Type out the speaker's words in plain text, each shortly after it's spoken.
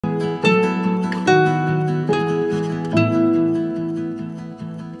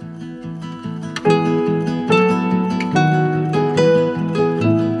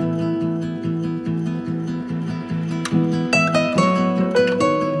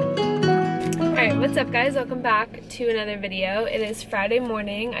What's up guys, welcome back to another video. It is Friday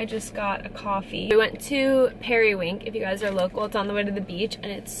morning. I just got a coffee. We went to Periwink. If you guys are local, it's on the way to the beach and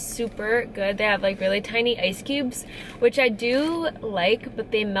it's super good. They have like really tiny ice cubes, which I do like,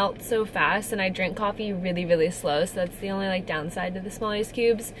 but they melt so fast and I drink coffee really slow, so that's the only like downside to the small ice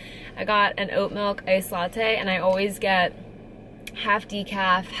cubes. I got an oat milk iced latte and I always get half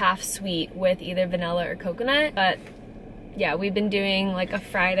decaf, half sweet with either vanilla or coconut. But yeah, we've been doing like a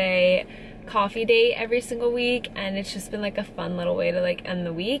Friday coffee date every single week and it's just been like a fun little way to like end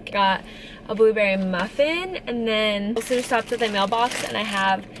the week. Got a blueberry muffin and then also just stopped at the mailbox and I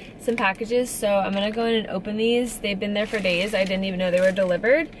have some packages, so I'm gonna go in and open these. They've been there for days. I didn't even know they were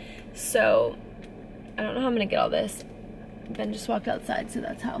delivered, so I don't know how I'm gonna get all this. Ben just walked outside, so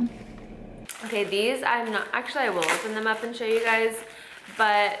that's how. Okay, these I'm not actually, I will open them up and show you guys,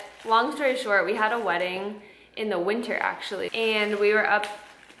 but long story short, we had a wedding in the winter actually, and we were up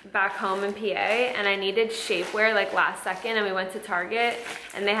back home in PA and I needed shapewear like last second, and we went to Target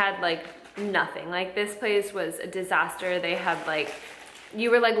and they had like nothing. Like this place was a disaster. They had like, you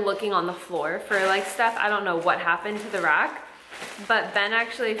were like looking on the floor for like stuff. I don't know what happened to the rack, but Ben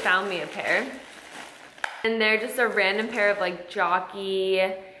actually found me a pair and they're just a random pair of like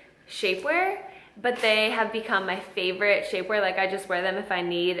jockey shapewear, but they have become my favorite shapewear. Like I just wear them if I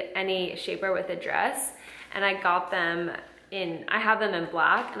need any shapewear with a dress, and I got them I have them in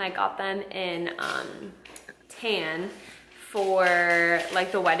black and I got them in tan for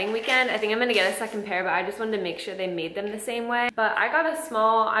like the wedding weekend. I think I'm gonna get a second pair, but I just wanted to make sure they made them the same way. But I got a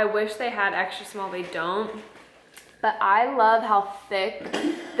small. I wish they had extra small, they don't. But I love how thick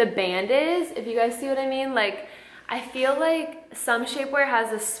the band is, if you guys see what I mean. Like I feel like some shapewear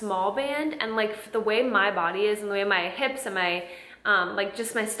has a small band, and like the way my body is and the way my hips and my like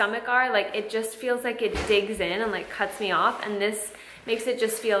just my stomach are, like it just feels like it digs in and like cuts me off, and this makes it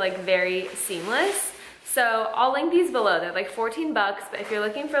just feel like very seamless. So I'll link these below. They're like 14 bucks, but if you're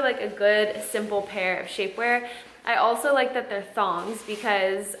looking for like a good simple pair of shapewear, I also like that they're thongs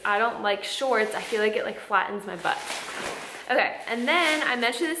because I don't like shorts. I feel like it like flattens my butt. Okay, and then I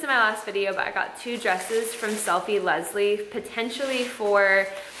mentioned this in my last video, but I got 2 dresses from Selfie Leslie, potentially for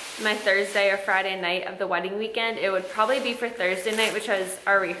my Thursday or Friday night of the wedding weekend. It would probably be for Thursday night, which was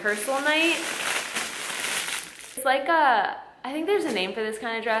our rehearsal night. It's like I think there's a name for this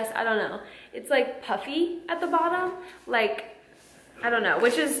kind of dress, I don't know. It's like puffy at the bottom, like, I don't know,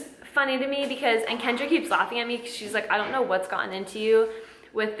 which is funny to me because, and Kendra keeps laughing at me because she's like, I don't know what's gotten into you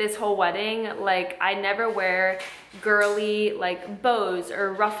with this whole wedding. Like I never wear girly like bows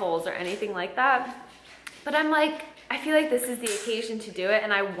or ruffles or anything like that. But I'm like, I feel like this is the occasion to do it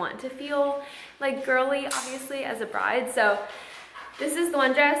and I want to feel like girly, obviously, as a bride. So this is the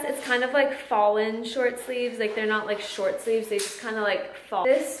one dress. It's kind of like fallen short sleeves. Like they're not like short sleeves, they just kind of like fall.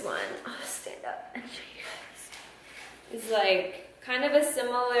 This one, I'll stand up and show you guys, is like kind of a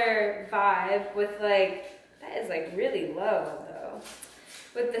similar vibe with like, that is like really low though,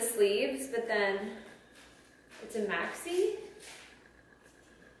 with the sleeves, but then it's a maxi.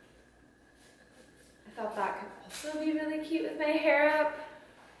 I thought that could also be really cute with my hair up.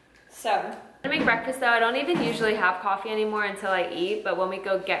 So, I'm gonna make breakfast though. I don't even usually have coffee anymore until I eat, but when we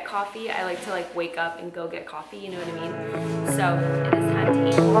go get coffee, I like to like wake up and go get coffee, you know what I mean? So, it is time to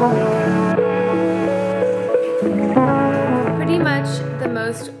eat. Pretty much the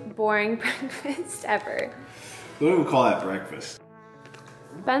most boring breakfast ever. We don't even call that breakfast.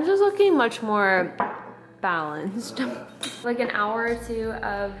 Ben's is looking much more balanced. Like an hour or 2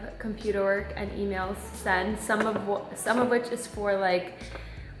 of computer work and emails to send, some of which is for like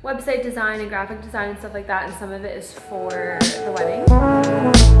website design and graphic design and stuff like that, and some of it is for the wedding.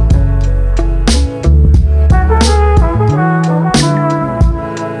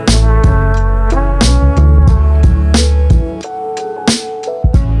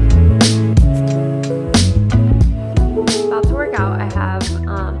 About to work out. I have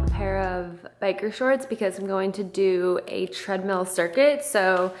a pair of biker shorts because I'm going to do a treadmill circuit.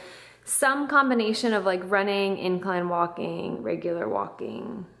 So some combination of like running, incline walking, regular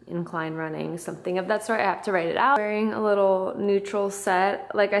walking, incline running, something of that sort. I have to write it out. Wearing a little neutral set.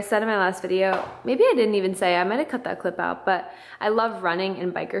 Like I said in my last video, maybe I didn't even say, I might have cut that clip out, but I love running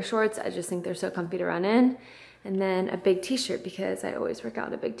in biker shorts. I just think they're so comfy to run in. And then a big t-shirt because I always work out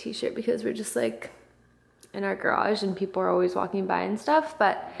in a big t-shirt because we're just like in our garage and people are always walking by and stuff.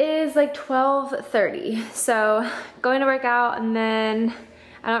 But it is like 12:30, so going to work out, and then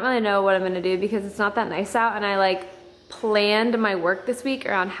I don't really know what I'm gonna do because it's not that nice out, and I like planned my work this week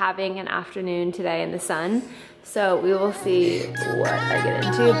around having an afternoon today in the sun. So we will see what I get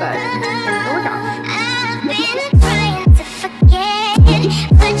into, but I'm gonna work out. I've been trying to forget,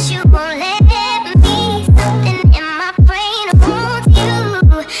 but you won't let me.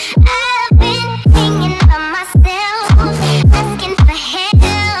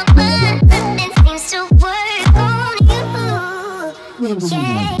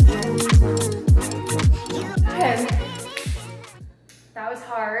 Okay. That was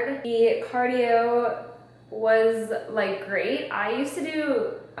hard. The cardio was like great. I used to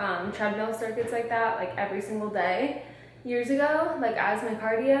do treadmill circuits like that like every single day years ago, like as my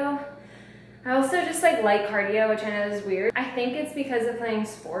cardio. I also just like cardio, which I know is weird. I think it's because of playing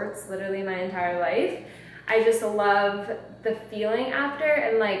sports literally my entire life. I just love the feeling after,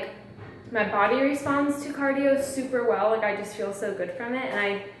 and like my body responds to cardio super well. Like I just feel so good from it, and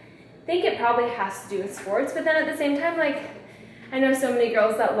I think it probably has to do with sports, but then at the same time, like I know so many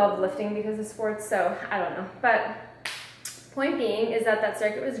girls that love lifting because of sports, so I don't know. But point being is that that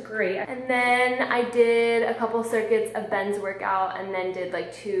circuit was great. And then I did a couple circuits of Ben's workout, and then did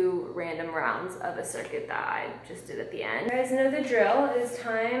like 2 random rounds of a circuit that I just did at the end. You guys know the drill. It is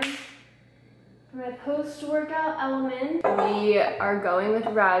time for my post-workout element. We are going with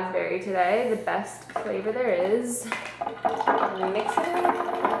raspberry today, the best flavor there is. Mix it in.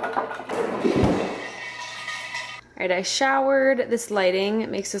 All right, I showered. This lighting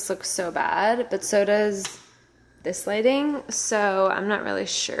makes this look so bad, but so does this lighting, so I'm not really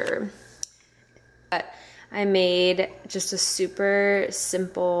sure. But I made just a super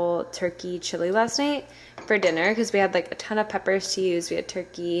simple turkey chili last night for dinner because we had like a ton of peppers to use. We had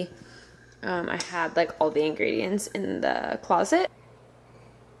turkey. I had like all the ingredients in the closet.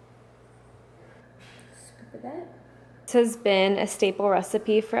 This has been a staple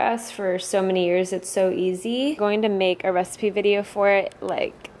recipe for us for so many years. It's so easy. I'm going to make a recipe video for it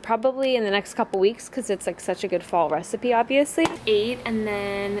like probably in the next couple weeks because it's like such a good fall recipe, obviously. Ate and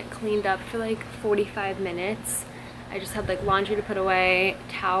then cleaned up for like 45 minutes. I just had like laundry to put away,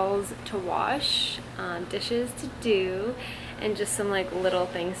 towels to wash, dishes to do, and just some like little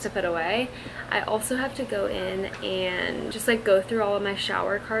things to put away. I also have to go in and just like go through all of my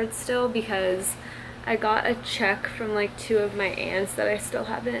shower cards still because I got a check from like 2 of my aunts that I still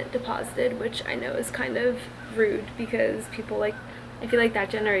haven't deposited, which I know is kind of rude because people like, I feel like that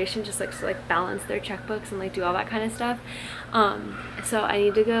generation just likes to like balance their checkbooks and like do all that kind of stuff. So I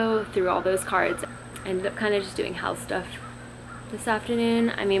need to go through all those cards. I ended up kind of just doing house stuff this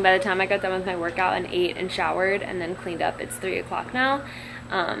afternoon. I mean, by the time I got done with my workout and ate and showered and then cleaned up, it's 3 o'clock now.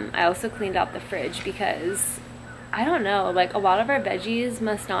 I also cleaned out the fridge because I don't know, like a lot of our veggies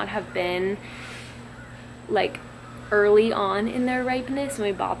must not have been like early on in their ripeness when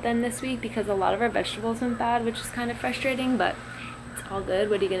we bought them this week because a lot of our vegetables went bad, which is kind of frustrating, but it's all good.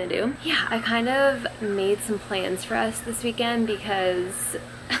 What are you gonna do? Yeah, I kind of made some plans for us this weekend because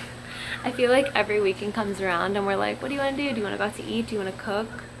I feel like every weekend comes around and we're like, what do you want to do? Do you want to go out to eat? Do you want to cook?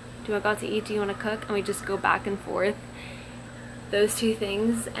 Do you want to go out to eat? Do you want to cook? And we just go back and forth, those 2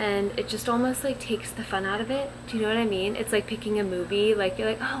 things, and it just almost like takes the fun out of it. Do you know what I mean? It's like picking a movie. Like you're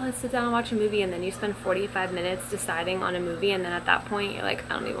like, oh, let's sit down and watch a movie, and then you spend 45 minutes deciding on a movie, and then at that point you're like,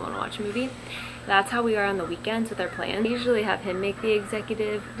 I don't even want to watch a movie. That's how we are on the weekends with our plans. We usually have him make the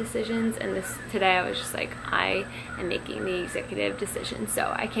executive decisions, and today I was just like, I am making the executive decision.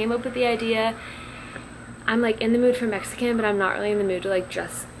 So I came up with the idea. I'm like in the mood for Mexican, but I'm not really in the mood to like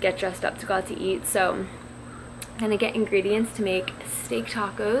just get dressed up to go out to eat. So I'm gonna get ingredients to make steak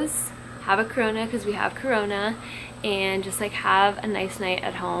tacos, have a Corona because we have Corona, and just like have a nice night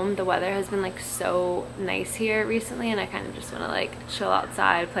at home. The weather has been like so nice here recently, and I kind of just want to like chill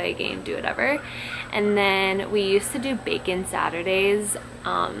outside, play a game, do whatever. And then we used to do bacon Saturdays.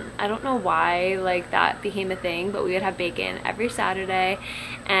 I don't know why like that became a thing, but we would have bacon every Saturday,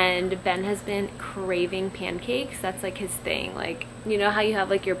 and Ben has been craving pancakes. That's like his thing. Like, you know how you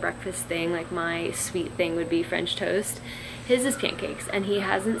have like your breakfast thing, like my sweet thing would be French toast. His is pancakes, and he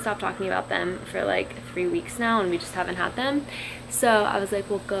hasn't stopped talking about them for like 3 weeks now, and we just haven't had them. So I was like,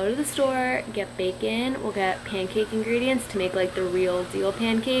 we'll go to the store, get bacon, we'll get pancake ingredients to make like the real deal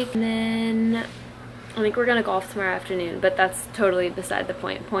pancake, and then I think we're gonna golf tomorrow afternoon, but that's totally beside the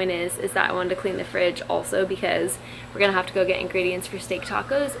point. Point is that I wanted to clean the fridge also because we're gonna have to go get ingredients for steak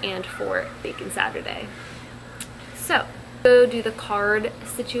tacos and for bacon Saturday. So go do the card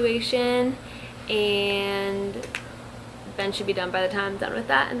situation, and Ben should be done by the time I'm done with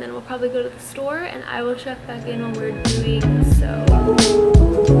that, and then we'll probably go to the store and I will check back in when we're doing so.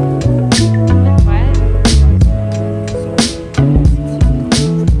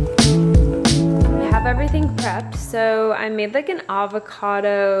 Everything prepped. So I made like an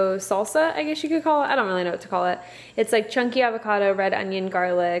avocado salsa, I guess you could call it. I don't really know what to call it. It's like chunky avocado, red onion,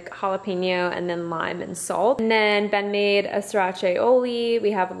 garlic, jalapeno, and then lime and salt. And then Ben made a sriracha oli.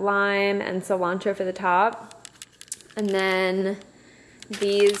 We have lime and cilantro for the top. And then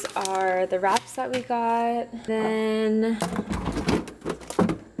these are the wraps that we got. Then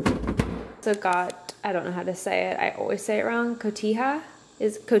also got, I don't know how to say it. I always say it wrong. Cotija.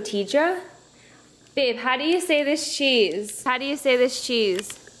 is cotija. Babe, how do you say this cheese? How do you say this cheese?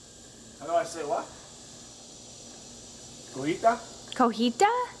 How do I say what? Cojita? Cojita?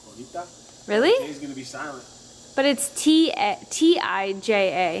 Cojita? Really? J's gonna be silent. But it's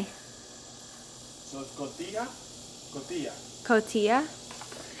T-I-J-A. So it's cotija? Cotija. Cotija.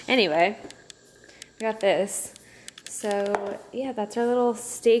 Anyway, we got this. So yeah, that's our little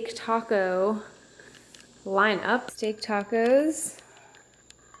steak taco lineup. Steak tacos.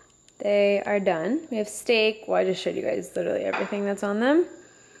 They are done. We have steak. Well, I just showed you guys literally everything that's on them.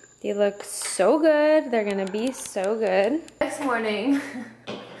 They look so good. They're gonna be so good. Next morning,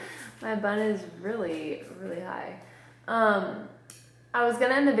 my bun is really, really high. I was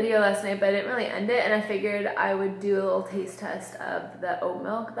gonna end the video last night, but I didn't really end it, and I figured I would do a little taste test of the oat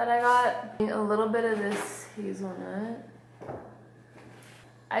milk that I got. A little bit of this hazelnut.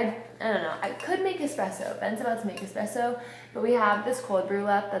 I don't know, I could make espresso. Ben's about to make espresso, but we have this cold brew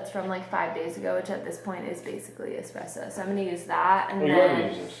left that's from like 5 days ago, which at this point is basically espresso. So I'm gonna use that, and you then...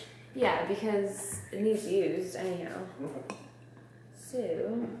 already used this. Yeah, because it needs used anyhow. Okay.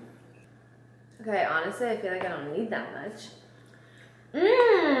 So... Okay, honestly, I feel like I don't need that much.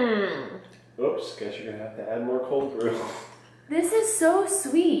 Mmm! Oops, guess you're gonna have to add more cold brew. This is so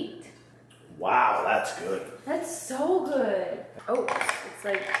sweet. Wow, that's good. That's so good. Oats. It's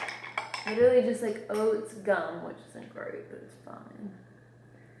like literally just like oats gum, which isn't great, but it's fine.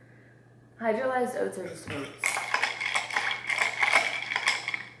 Hydrolyzed oats are just oats.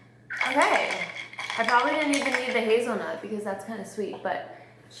 Okay. I probably didn't even need the hazelnut because that's kind of sweet, but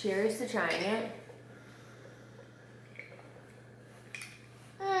cheers to trying it.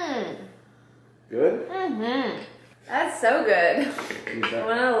 Mmm. Good? Mm-hmm. That's so good. I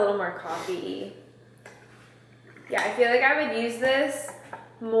want a little more coffee-y. Yeah, I feel like I would use this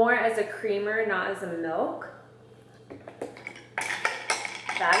more as a creamer, not as a milk.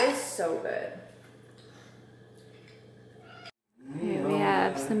 That is so good. Here we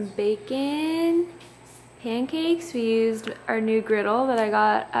have some bacon, pancakes. We used our new griddle that I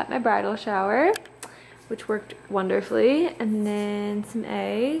got at my bridal shower, which worked wonderfully. And then some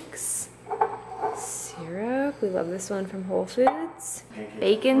eggs. Syrup. We love this one from Whole Foods.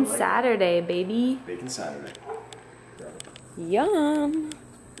 Bacon Saturday, baby. Bacon Saturday. Yum.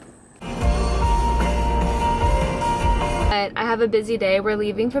 But I have a busy day. We're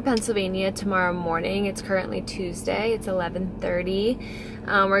leaving for Pennsylvania tomorrow morning. It's currently Tuesday. It's 11:30.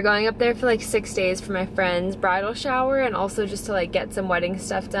 We're going up there for like 6 days for my friend's bridal shower and also just to like get some wedding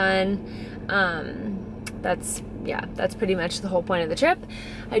stuff done. That's pretty much the whole point of the trip.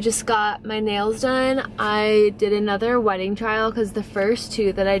 I just got my nails done. I did another wedding trial because the first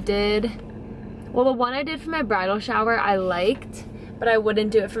two that I did, well, the one I did for my bridal shower I liked, but I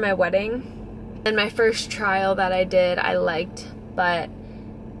wouldn't do it for my wedding. And my first trial that I did I liked, but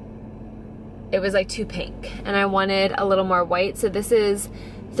it was like too pink and I wanted a little more white. So this is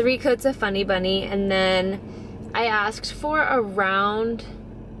 3 coats of Funny Bunny, and then I asked for a round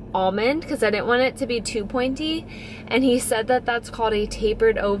almond because I didn't want it to be too pointy, and he said that that's called a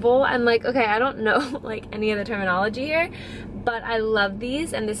tapered oval. I'm like, okay, I don't know like any of the terminology here, but I love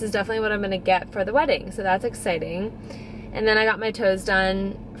these and this is definitely what I'm gonna get for the wedding, so that's exciting. And then I got my toes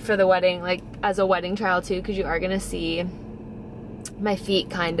done for the wedding, like as a wedding trial too, because you are gonna see my feet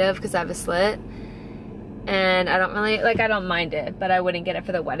kind of because I have a slit, and I don't really like, I don't mind it, but I wouldn't get it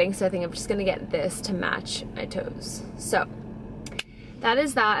for the wedding, so I think I'm just gonna get this to match my toes. So that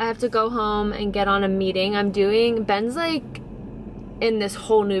is that. I have to go home and get on a meeting. Ben's like in this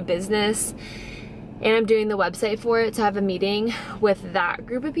whole new business and I'm doing the website for it, to have a meeting with that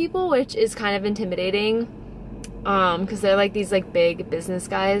group of people, which is kind of intimidating because they're like these like big business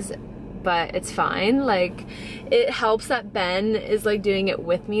guys, but it's fine. Like, it helps that Ben is like doing it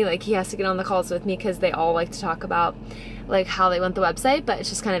with me. Like, he has to get on the calls with me because they all like to talk about like how they want the website, but it's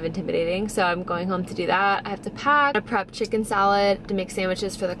just kind of intimidating. So I'm going home to do that. I have to pack, I prep chicken salad to make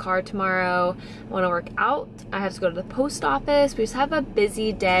sandwiches for the car tomorrow. I want to work out. I have to go to the post office. We just have a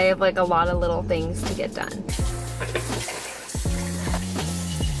busy day of like a lot of little things to get done.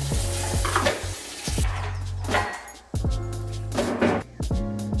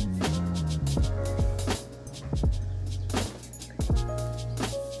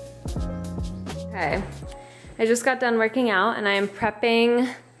 Okay. I just got done working out and I am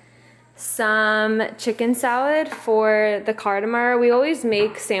prepping some chicken salad for the car tomorrow. We always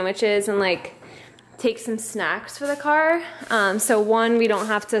make sandwiches and like take some snacks for the car. So one, we don't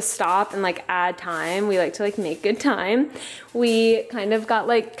have to stop and like add time. We like to like make good time. We kind of got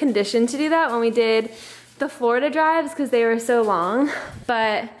like conditioned to do that when we did the Florida drives because they were so long.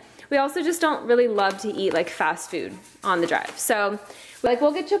 But we also just don't really love to eat like fast food on the drive. So Like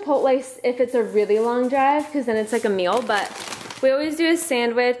we'll get Chipotle if it's a really long drive because then it's like a meal, but we always do a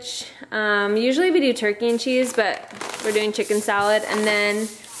sandwich. Usually we do turkey and cheese, but we're doing chicken salad. And then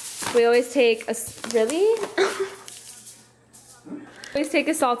we always take a, always take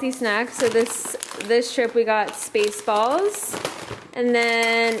a salty snack. So this trip we got Spaceballs. And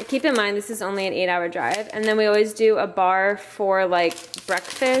then keep in mind this is only an 8-hour drive. And then we always do a bar for like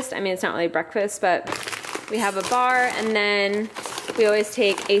breakfast. I mean, it's not really breakfast, but we have a bar. And then we always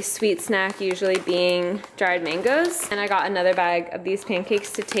take a sweet snack, usually being dried mangoes. And I got another bag of these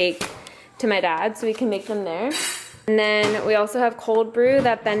pancakes to take to my dad so we can make them there. And then we also have cold brew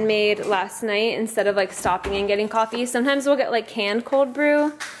that Ben made last night instead of like stopping and getting coffee. Sometimes we'll get like canned cold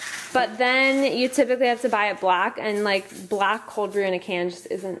brew, but then you typically have to buy it black, and like black cold brew in a can just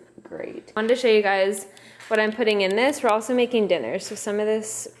isn't great. I wanted to show you guys what I'm putting in this. We're also making dinner, so some of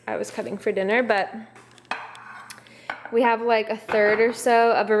this I was cutting for dinner, but we have like a third or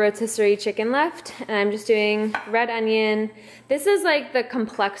so of a rotisserie chicken left, and I'm just doing red onion. This is like the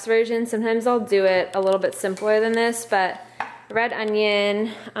complex version. Sometimes I'll do it a little bit simpler than this, but red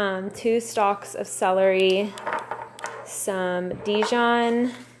onion, 2 stalks of celery, some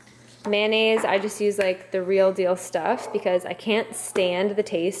Dijon mayonnaise. I just use like the real deal stuff because I can't stand the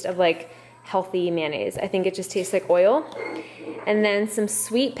taste of like healthy mayonnaise. I think it just tastes like oil. And then some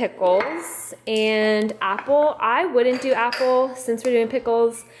sweet pickles and apple. I wouldn't do apple since we're doing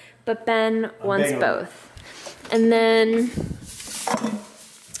pickles, but Ben wants both. And then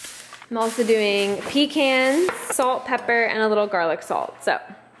I'm also doing pecans, salt, pepper, and a little garlic salt. So,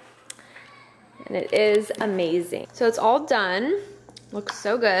 and it is amazing. So it's all done. Looks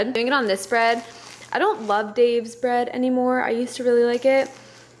so good. Doing it on this bread. I don't love Dave's bread anymore. I used to really like it.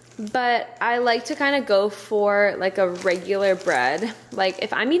 But I like to kind of go for like a regular bread. Like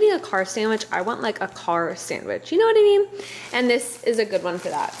if I'm eating a car sandwich, I want like a car sandwich. You know what I mean? And this is a good one for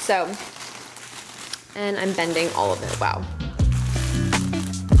that. So, and I'm bending all of it. Wow.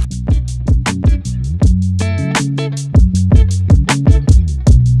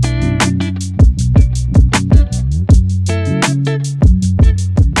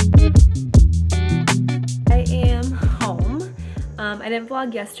 I didn't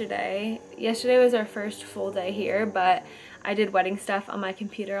vlog yesterday. Yesterday was our first full day here, but I did wedding stuff on my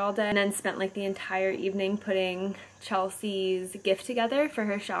computer all day and then spent like the entire evening putting Chelsea's gift together for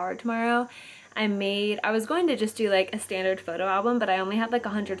her shower tomorrow. I was going to just do like a standard photo album, but I only had like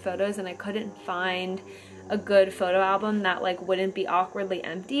 100 photos and I couldn't find a good photo album that like wouldn't be awkwardly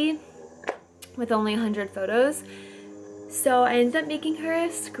empty with only 100 photos. So I ended up making her a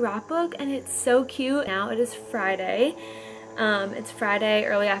scrapbook and it's so cute. Now it is Friday. It's Friday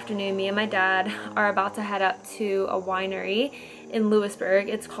early afternoon. Me and my dad are about to head up to a winery in Lewisburg.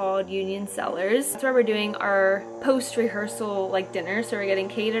 It's called Union Cellars. That's where we're doing our post-rehearsal like dinner. So we're getting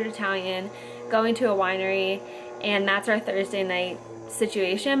catered Italian, going to a winery, and that's our Thursday night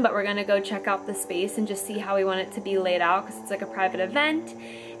situation. But we're gonna go check out the space and just see how we want it to be laid out because it's like a private event,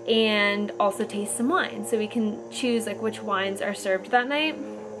 and also taste some wine so we can choose like which wines are served that night.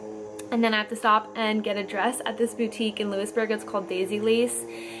 And then I have to stop and get a dress at this boutique in Lewisburg. It's called Daisy Lace.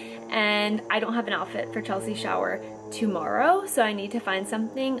 And I don't have an outfit for Chelsea's shower tomorrow, so I need to find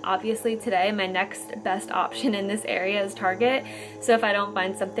something. Obviously today, my next best option in this area is Target. So if I don't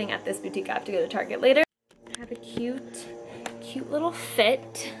find something at this boutique, I have to go to Target later. I have a cute little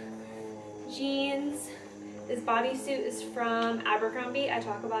fit. Jeans. This bodysuit is from Abercrombie. I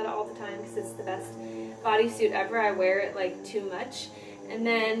talk about it all the time because it's the best bodysuit ever. I wear it like too much. And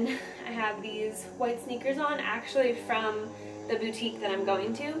then I have these white sneakers on, actually from the boutique that I'm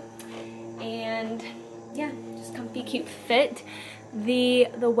going to. And yeah, just comfy, cute fit. The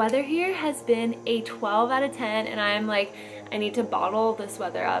weather here has been a 12 out of 10, and I'm like, I need to bottle this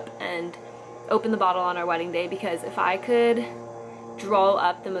weather up and open the bottle on our wedding day, because if I could draw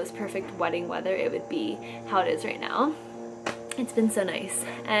up the most perfect wedding weather, it would be how it is right now. It's been so nice.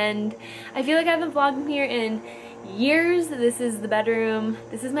 And I feel like I haven't vlogged here in years. This is the bedroom.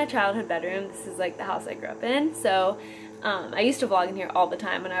 This is my childhood bedroom. This is like the house I grew up in. So I used to vlog in here all the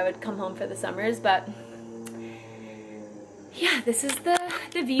time when I would come home for the summers, but yeah, this is the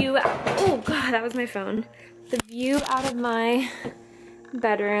view. Oh god, that was my phone. The view out of my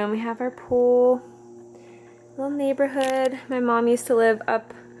bedroom. We have our pool, little neighborhood. My mom used to live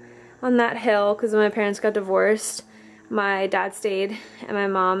up on that hill because when my parents got divorced, my dad stayed and my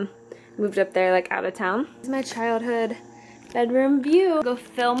mom moved up there like out of town. This is my childhood bedroom view. Go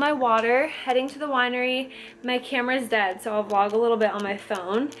fill my water, heading to the winery. My camera's dead, so I'll vlog a little bit on my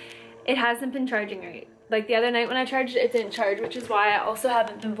phone. It hasn't been charging right. Like the other night when I charged it, it didn't charge, which is why I also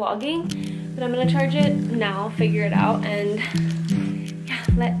haven't been vlogging. But I'm gonna charge it now, figure it out, and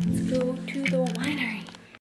let's go to the